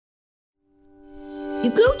You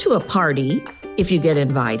go to a party if you get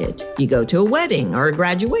invited. You go to a wedding or a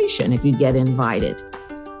graduation if you get invited.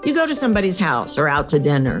 You go to somebody's house or out to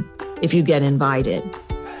dinner if you get invited.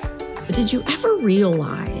 But did you ever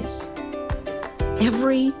realize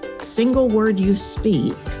every single word you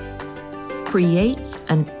speak creates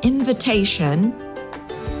an invitation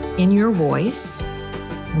in your voice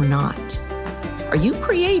or not? Are you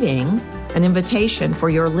creating an invitation for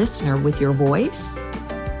your listener with your voice?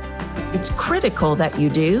 It's critical that you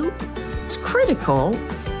do. It's critical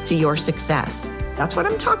to your success. That's what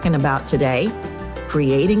I'm talking about today,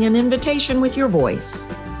 creating an invitation with your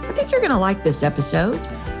voice. I think you're going to like this episode,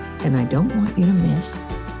 and I don't want you to miss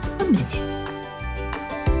a minute.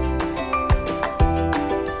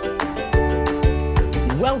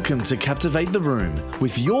 Welcome to Captivate the Room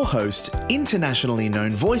with your host, internationally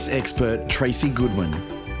known voice expert Tracy Goodwin,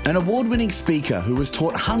 an award-winning speaker who has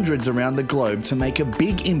taught hundreds around the globe to make a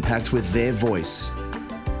big impact with their voice.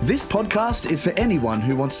 This podcast is for anyone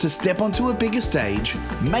who wants to step onto a bigger stage,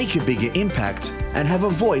 make a bigger impact, and have a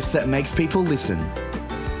voice that makes people listen.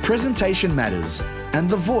 Presentation matters, and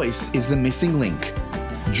the voice is the missing link.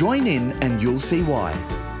 Join in and you'll see why.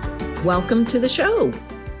 Welcome to the show.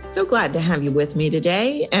 So glad to have you with me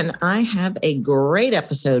today, and I have a great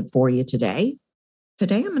episode for you today.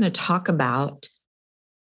 Today I'm going to talk about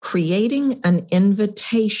creating an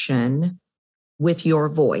invitation with your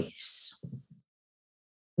voice.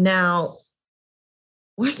 Now,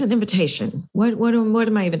 what's an invitation? What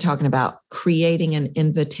am I even talking about? Creating an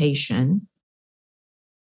invitation.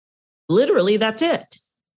 Literally, that's it.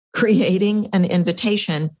 Creating an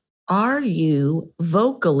invitation. Are you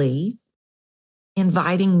vocally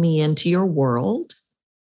inviting me into your world,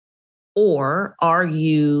 or are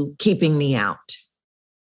you keeping me out?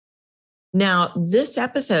 Now, this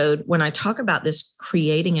episode, when I talk about this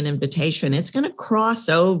creating an invitation, it's going to cross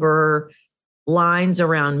over lines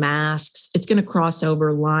around masks. It's going to cross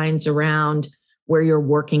over lines around where you're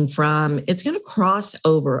working from. It's going to cross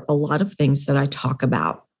over a lot of things that I talk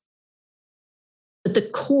about. But the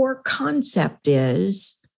core concept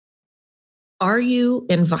is, are you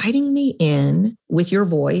inviting me in with your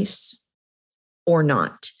voice or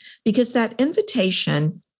not? Because that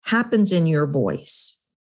invitation happens in your voice.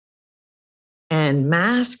 And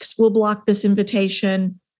masks will block this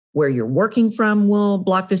invitation. Where you're working from will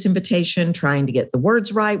block this invitation. Trying to get the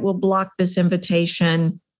words right will block this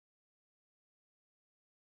invitation.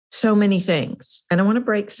 So many things. And I want to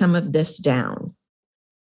break some of this down.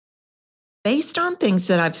 Based on things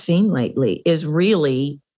that I've seen lately is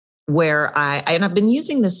really where and I've been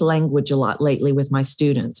using this language a lot lately with my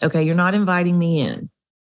students. Okay, you're not inviting me in.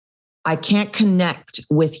 I can't connect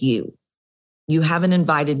with you. You haven't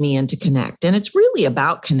invited me in to connect. And it's really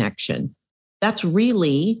about connection. That's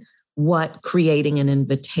really what creating an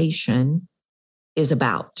invitation is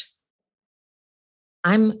about.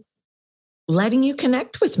 I'm letting you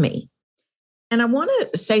connect with me. And I want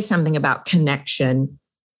to say something about connection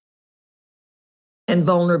and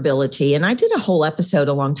vulnerability. And I did a whole episode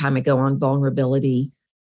a long time ago on vulnerability.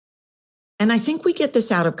 And I think we get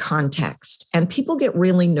this out of context, and people get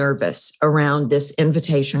really nervous around this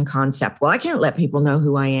invitation concept. Well, I can't let people know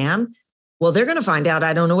who I am. Well, they're going to find out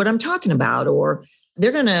I don't know what I'm talking about, or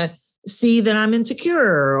they're going to see that I'm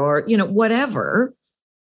insecure, or, whatever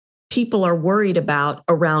people are worried about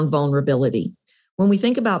around vulnerability. When we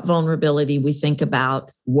think about vulnerability, we think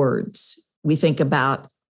about words. We think about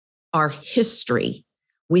our history.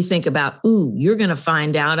 We think about, ooh, you're going to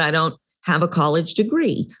find out I don't have a college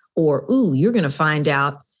degree. Or, ooh, you're going to find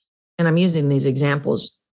out, and I'm using these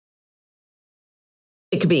examples,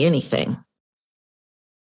 it could be anything.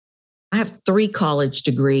 I have 3 college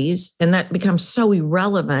degrees, and that becomes so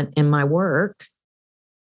irrelevant in my work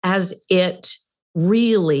as it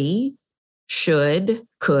really should,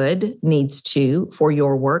 could, needs to for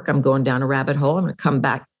your work. I'm going down a rabbit hole. I'm going to come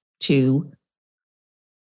back to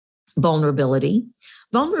vulnerability.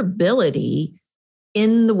 Vulnerability,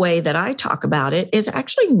 in the way that I talk about it, is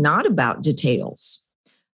actually not about details.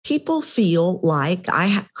 People feel like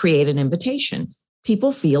I create an invitation.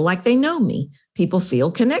 People feel like they know me. People feel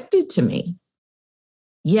connected to me.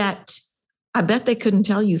 Yet, I bet they couldn't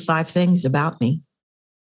tell you 5 things about me.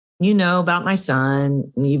 You know about my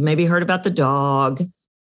son. You've maybe heard about the dog.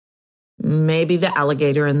 Maybe the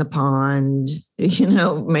alligator in the pond.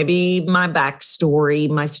 Maybe my backstory,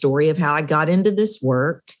 my story of how I got into this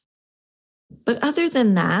work. But other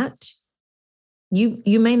than that,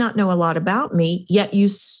 you may not know a lot about me, yet you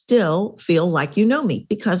still feel like you know me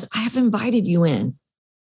because I have invited you in.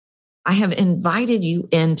 I have invited you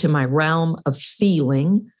into my realm of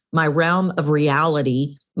feeling, my realm of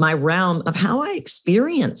reality, my realm of how I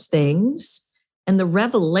experience things and the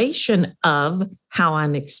revelation of how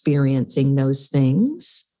I'm experiencing those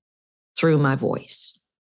things through my voice.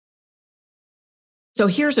 So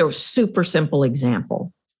here's a super simple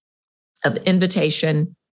example of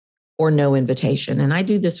invitation or no invitation. And I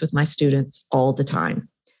do this with my students all the time.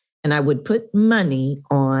 And I would put money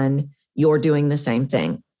on you're doing the same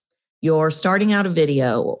thing. You're starting out a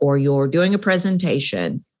video, or you're doing a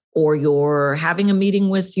presentation, or you're having a meeting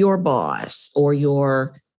with your boss, or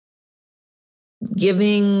you're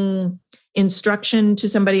giving instruction to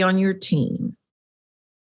somebody on your team.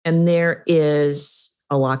 And there is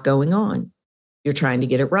a lot going on. You're trying to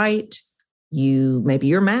get it right. Maybe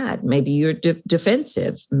you're mad. Maybe you're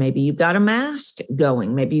defensive. Maybe you've got a mask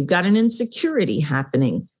going. Maybe you've got an insecurity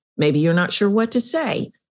happening. Maybe you're not sure what to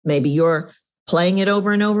say. Maybe you're playing it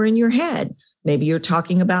over and over in your head. Maybe you're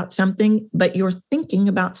talking about something, but you're thinking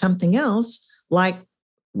about something else, like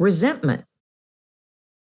resentment.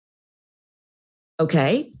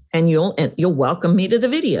 Okay. And you'll welcome me to the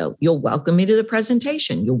video. You'll welcome me to the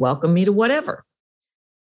presentation. You'll welcome me to whatever.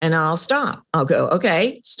 And I'll stop. I'll go,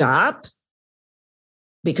 okay, stop.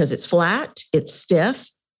 Because it's flat, it's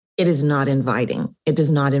stiff, it is not inviting. It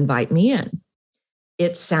does not invite me in.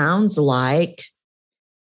 It sounds like,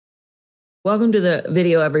 welcome to the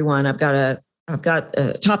video, everyone. I've got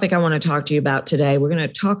a topic I want to talk to you about today. We're going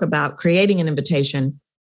to talk about creating an invitation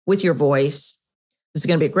with your voice. This is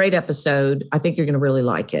going to be a great episode. I think you're going to really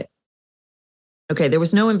like it. Okay, there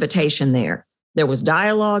was no invitation there. There was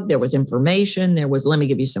dialogue, there was information, there was, let me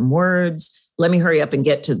give you some words. Let me hurry up and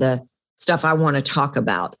get to the stuff I want to talk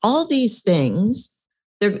about. All these things,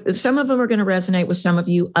 some of them are going to resonate with some of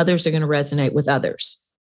you, others are going to resonate with others.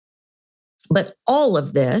 But all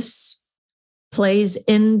of this plays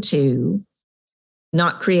into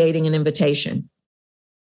not creating an invitation.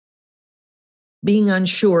 Being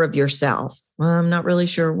unsure of yourself. Well, I'm not really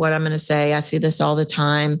sure what I'm going to say. I see this all the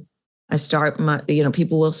time.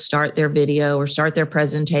 People will start their video or start their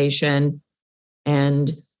presentation,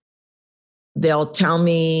 and they'll tell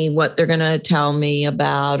me what they're going to tell me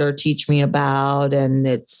about or teach me about. And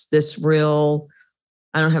it's this real,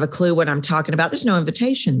 I don't have a clue what I'm talking about. There's no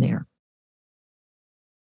invitation there.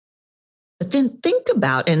 But then think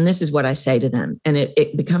about, and this is what I say to them, and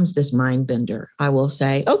it becomes this mind bender. I will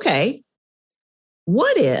say, okay,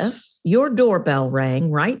 what if your doorbell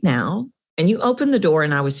rang right now and you opened the door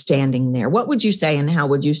and I was standing there? What would you say and how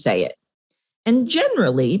would you say it? And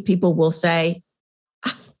generally people will say,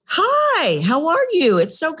 hi, how are you?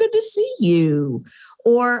 It's so good to see you.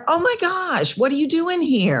 Or, oh my gosh, what are you doing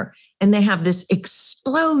here? And they have this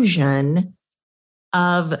explosion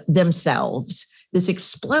of themselves, this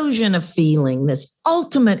explosion of feeling, this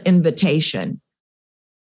ultimate invitation.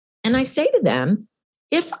 And I say to them,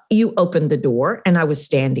 if you opened the door and I was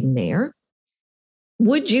standing there,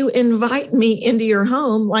 would you invite me into your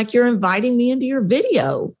home like you're inviting me into your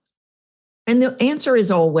video? And the answer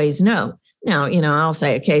is always no. Now, I'll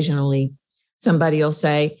say occasionally somebody will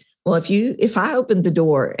say, well, if I opened the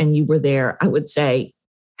door and you were there, I would say,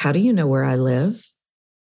 how do you know where I live?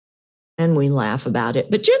 And we laugh about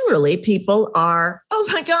it. But generally people are, oh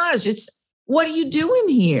my gosh, what are you doing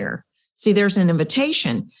here? See, there's an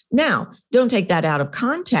invitation. Now, don't take that out of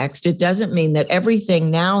context. It doesn't mean that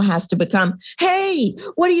everything now has to become, hey,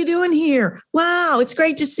 what are you doing here? Wow, it's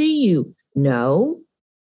great to see you. No,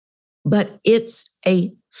 but it's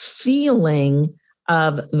a feeling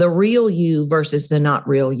of the real you versus the not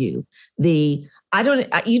real you. You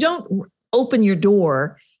don't open your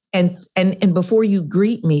door and before you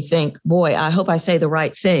greet me think, boy, I hope I say the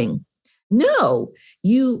right thing. No,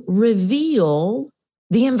 you reveal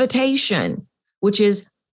the invitation, which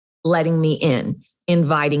is letting me in,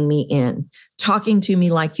 inviting me in, talking to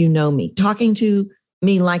me like you know me, talking to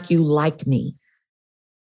me like you like me.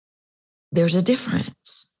 There's a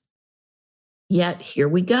difference. Yet here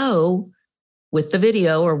we go with the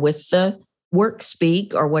video or with the work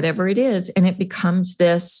speak or whatever it is. And it becomes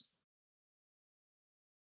this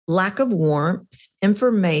lack of warmth,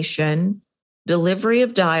 information, delivery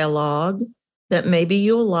of dialogue that maybe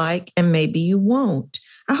you'll like and maybe you won't.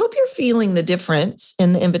 I hope you're feeling the difference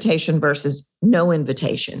in the invitation versus no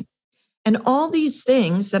invitation. And all these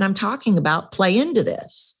things that I'm talking about play into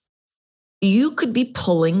this. You could be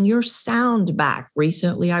pulling your sound back.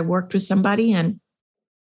 Recently, I worked with somebody and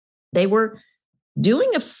they were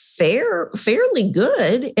doing a fairly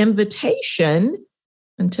good invitation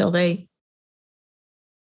until they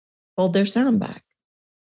pulled their sound back.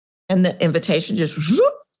 And the invitation just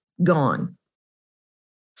gone.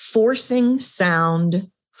 Forcing sound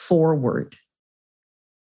forward.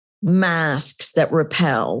 Masks that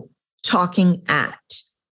repel. Talking at.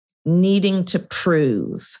 Needing to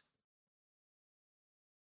prove.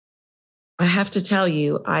 I have to tell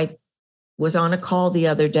you, I was on a call the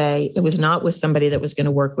other day. It was not with somebody that was going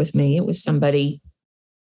to work with me. It was somebody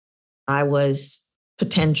I was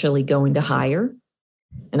potentially going to hire.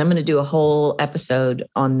 And I'm going to do a whole episode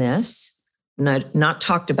on this. And I've not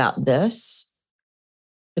talked about this.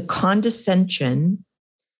 The condescension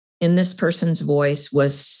in this person's voice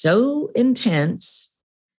was so intense.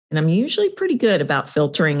 And I'm usually pretty good about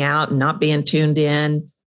filtering out and not being tuned in.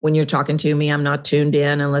 When you're talking to me, I'm not tuned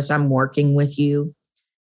in unless I'm working with you.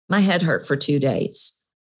 My head hurt for 2 days.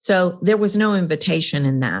 So there was no invitation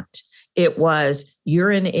in that. It was, you're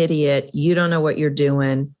an idiot. You don't know what you're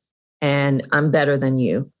doing. And I'm better than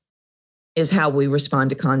you, is how we respond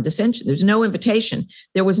to condescension. There's no invitation.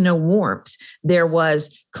 There was no warmth. There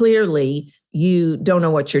was clearly, you don't know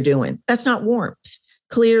what you're doing. That's not warmth.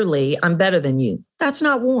 Clearly, I'm better than you. That's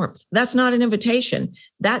not warmth. That's not an invitation.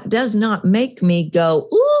 That does not make me go,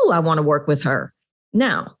 ooh, I want to work with her.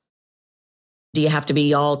 Now, do you have to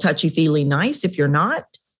be all touchy-feely nice if you're not?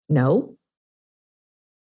 No.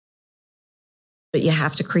 But you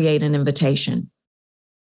have to create an invitation.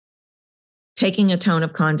 Taking a tone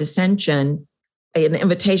of condescension, an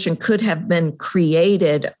invitation could have been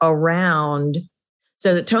created around.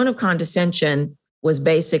 So the tone of condescension was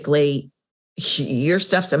basically, your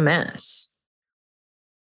stuff's a mess.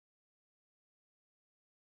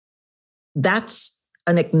 That's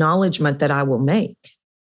an acknowledgement that I will make.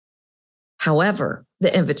 However,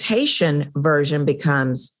 the invitation version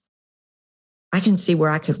becomes, I can see where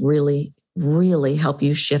I could really, really help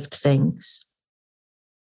you shift things.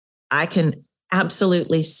 I can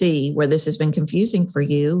absolutely see where this has been confusing for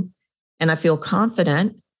you. And I feel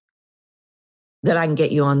confident that I can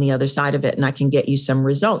get you on the other side of it and I can get you some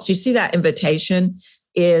results. You see, that invitation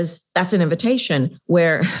that's an invitation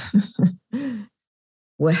where,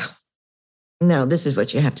 well, no, this is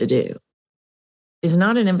what you have to do. It's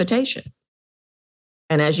not an invitation.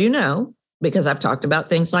 And as you know, because I've talked about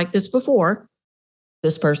things like this before,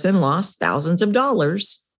 this person lost thousands of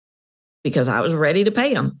dollars because I was ready to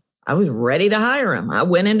pay them. I was ready to hire them. I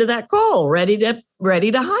went into that call ready to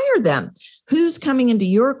hire them. Who's coming into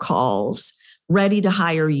your calls ready to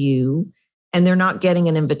hire you and they're not getting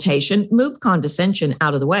an invitation? Move condescension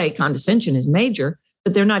out of the way. Condescension is major,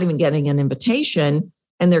 but they're not even getting an invitation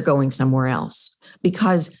and they're going somewhere else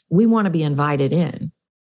because we want to be invited in.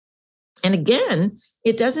 And again,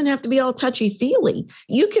 it doesn't have to be all touchy-feely.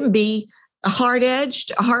 You can be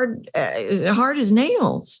hard-edged, hard as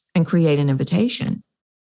nails and create an invitation.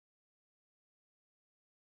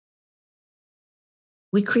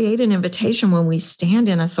 We create an invitation when we stand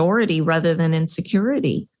in authority rather than in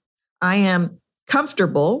security. I am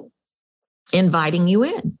comfortable inviting you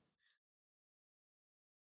in.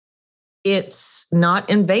 It's not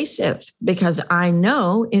invasive because I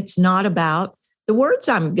know it's not about the words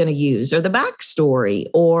I'm going to use or the backstory,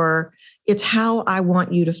 or it's how I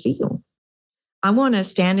want you to feel. I want to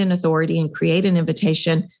stand in authority and create an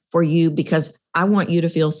invitation for you because I want you to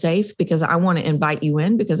feel safe, because I want to invite you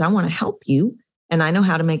in, because I want to help you. And I know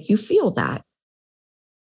how to make you feel that.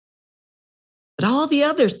 But all the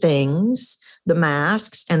other things, the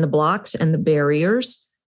masks and the blocks and the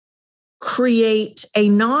barriers, create a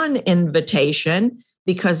non-invitation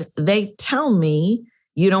because they tell me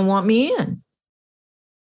you don't want me in.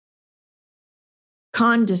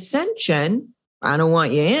 Condescension, I don't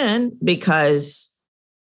want you in because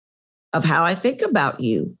of how I think about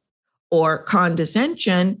you. Or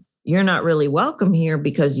condescension, you're not really welcome here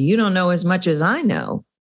because you don't know as much as I know.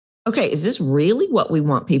 Okay, is this really what we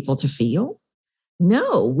want people to feel?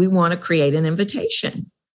 No, we want to create an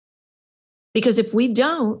invitation. Because if we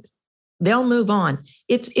don't, they'll move on.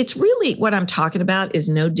 It's really, what I'm talking about is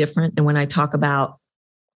no different than when I talk about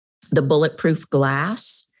the bulletproof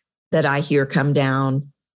glass that I hear come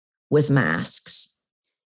down with masks.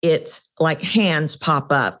 It's like hands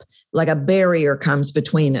pop up, like a barrier comes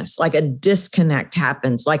between us, like a disconnect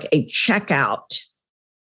happens, like a checkout.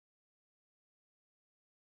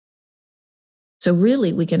 So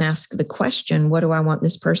really, we can ask the question, what do I want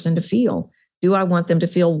this person to feel? Do I want them to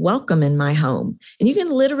feel welcome in my home? And you can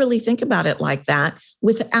literally think about it like that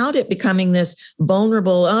without it becoming this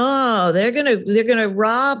vulnerable, oh, they're gonna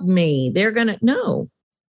rob me. No.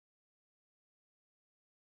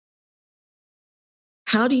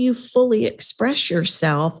 How do you fully express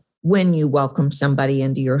yourself when you welcome somebody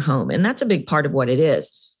into your home? And that's a big part of what it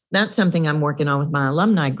is. That's something I'm working on with my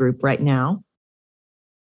alumni group right now.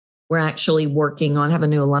 We're actually have a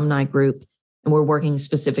new alumni group, and we're working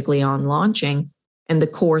specifically on launching. And the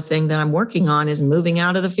core thing that I'm working on is moving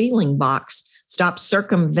out of the feeling box. Stop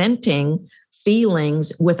circumventing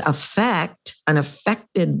feelings with affect an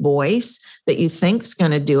affected voice that you think's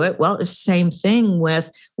going to do it. Well, it's the same thing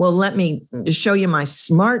with, well, let me show you my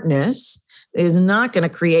smartness is not going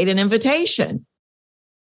to create an invitation.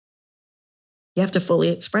 You have to fully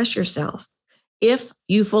express yourself. If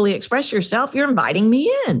you fully express yourself, you're inviting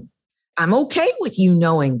me in. I'm okay with you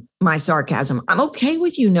knowing my sarcasm. I'm okay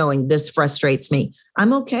with you knowing this frustrates me.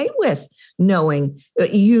 I'm okay with knowing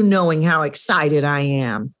how excited I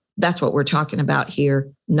am. That's what we're talking about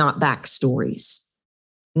here, not backstories,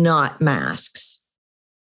 not masks.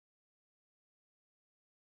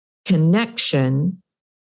 Connection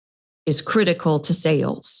is critical to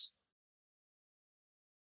sales.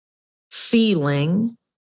 Feeling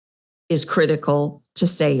is critical to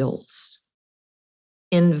sales.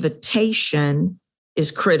 Invitation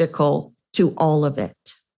is critical to all of it.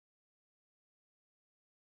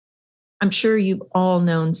 I'm sure you've all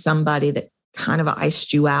known somebody that kind of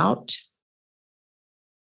iced you out.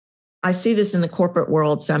 I see this in the corporate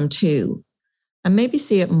world some too. I maybe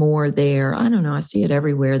see it more there. I don't know. I see it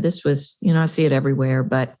everywhere. I see it everywhere.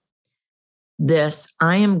 But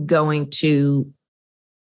I am going to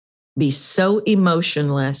be so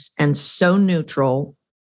emotionless and so neutral.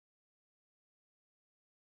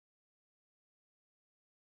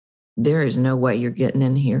 There is no way you're getting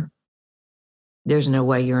in here. There's no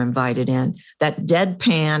way you're invited in. That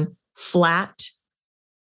deadpan, flat,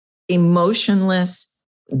 emotionless,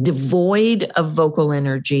 devoid of vocal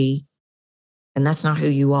energy. And that's not who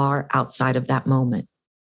you are outside of that moment.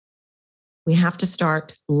 We have to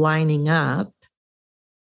start lining up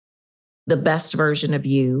the best version of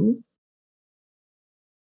you,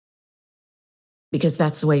 because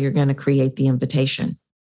that's the way you're going to create the invitation.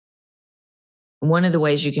 One of the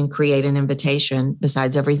ways you can create an invitation,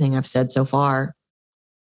 besides everything I've said so far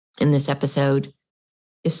in this episode,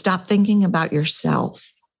 is stop thinking about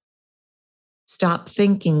yourself. Stop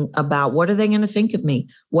thinking about, what are they going to think of me?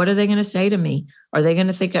 What are they going to say to me? Are they going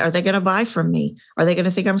to buy from me? Are they going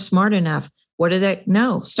to think I'm smart enough?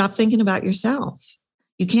 No, stop thinking about yourself.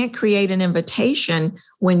 You can't create an invitation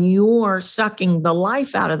when you're sucking the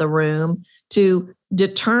life out of the room to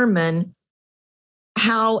determine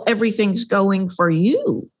how everything's going for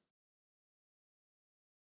you.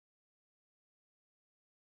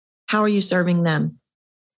 How are you serving them?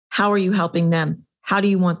 How are you helping them? How do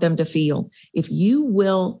you want them to feel? If you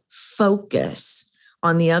will focus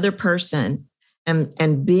on the other person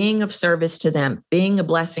and being of service to them, being a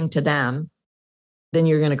blessing to them, then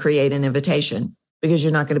you're going to create an invitation, because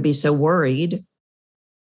you're not going to be so worried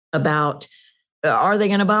about, are they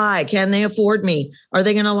going to buy? Can they afford me? Are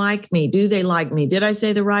they going to like me? Do they like me? Did I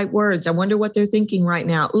say the right words? I wonder what they're thinking right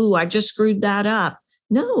now. Ooh, I just screwed that up.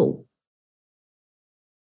 No.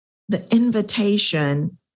 The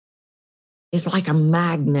invitation is like a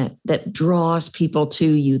magnet that draws people to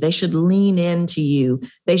you. They should lean into you.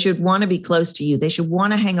 They should want to be close to you. They should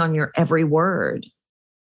want to hang on your every word.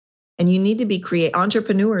 And you need to be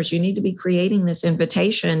entrepreneurs. You need to be creating this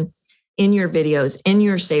invitation in your videos, in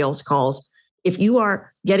your sales calls. If you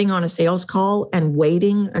are getting on a sales call and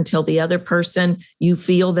waiting until the other person, you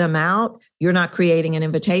feel them out, you're not creating an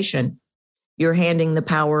invitation. You're handing the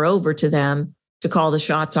power over to them to call the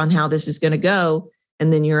shots on how this is going to go.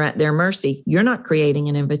 And then you're at their mercy. You're not creating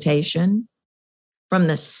an invitation. From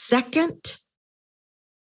the second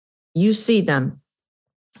you see them,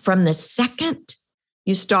 from the second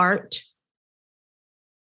you start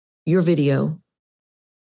your video,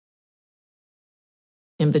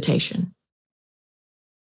 invitation.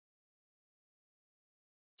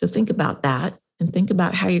 So think about that and think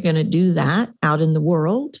about how you're going to do that out in the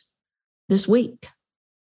world this week.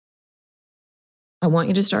 I want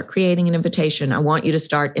you to start creating an invitation. I want you to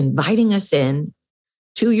start inviting us in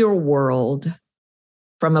to your world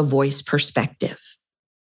from a voice perspective.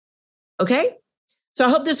 Okay? So I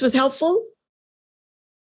hope this was helpful.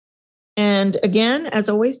 And again, as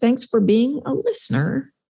always, thanks for being a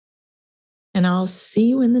listener. And I'll see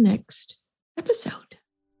you in the next episode.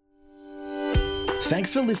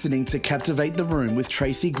 Thanks for listening to Captivate the Room with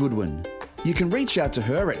Tracy Goodwin. You can reach out to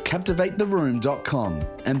her at captivatetheroom.com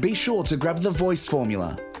and be sure to grab the Voice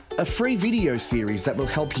Formula, a free video series that will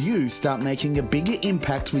help you start making a bigger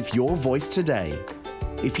impact with your voice today.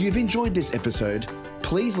 If you've enjoyed this episode,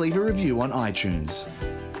 please leave a review on iTunes.